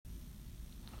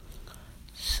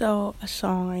So, a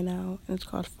song I know, and it's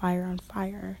called Fire on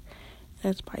Fire,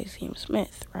 and it's by Sam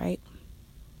Smith, right?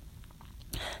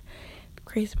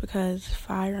 Crazy because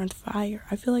Fire on Fire,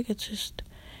 I feel like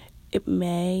it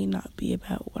may not be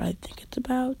about what I think it's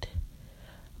about,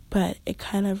 but it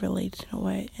kind of relates in a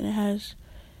way, and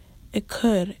it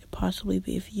could possibly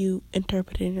be, if you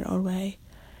interpret it in your own way,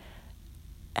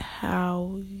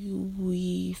 how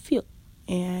we feel.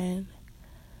 And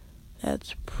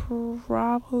that's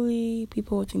probably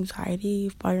people with anxiety,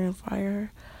 fire and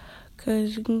fire,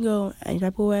 because you can go any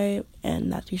type of way,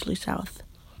 and that's usually south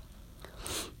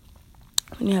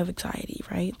when you have anxiety,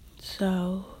 right?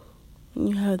 So when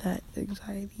you have that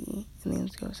anxiety and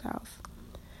things go south,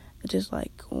 it's just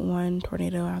like one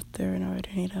tornado after another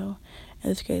tornado. In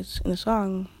this case, in the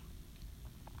song,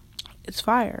 it's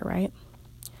fire, right?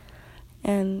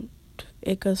 And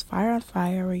it goes fire on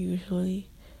fire. We're usually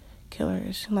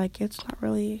killers. Like, it's not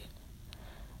really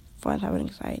fun having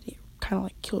anxiety. It kind of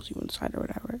like kills you inside or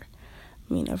whatever.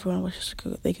 I mean, everyone wishes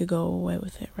they could go away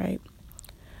with it, right?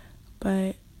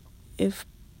 But if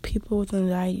people with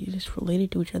anxiety just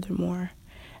related to each other more,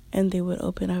 and they would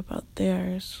open up about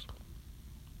theirs,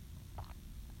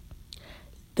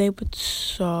 they would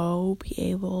so be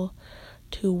able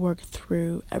to work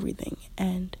through everything.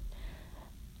 And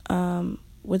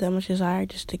with that much desire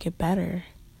just to get better,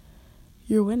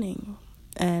 you're winning.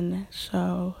 And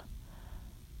so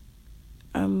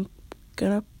I'm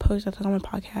gonna post that on my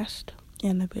podcast,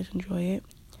 and I hope you guys enjoy it.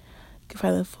 You can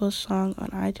find the full song on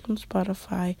iTunes,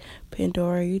 Spotify,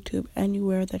 Pandora, YouTube,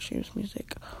 anywhere that streams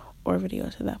music or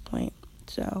videos at that point.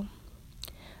 So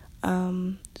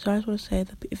I just want to say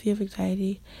that if you have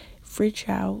anxiety, reach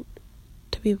out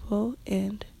to people,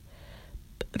 and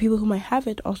people who might have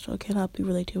it also can help you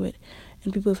relate to it,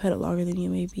 and people who've had it longer than you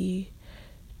maybe,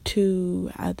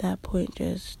 to at that point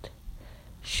just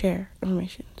share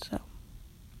information. So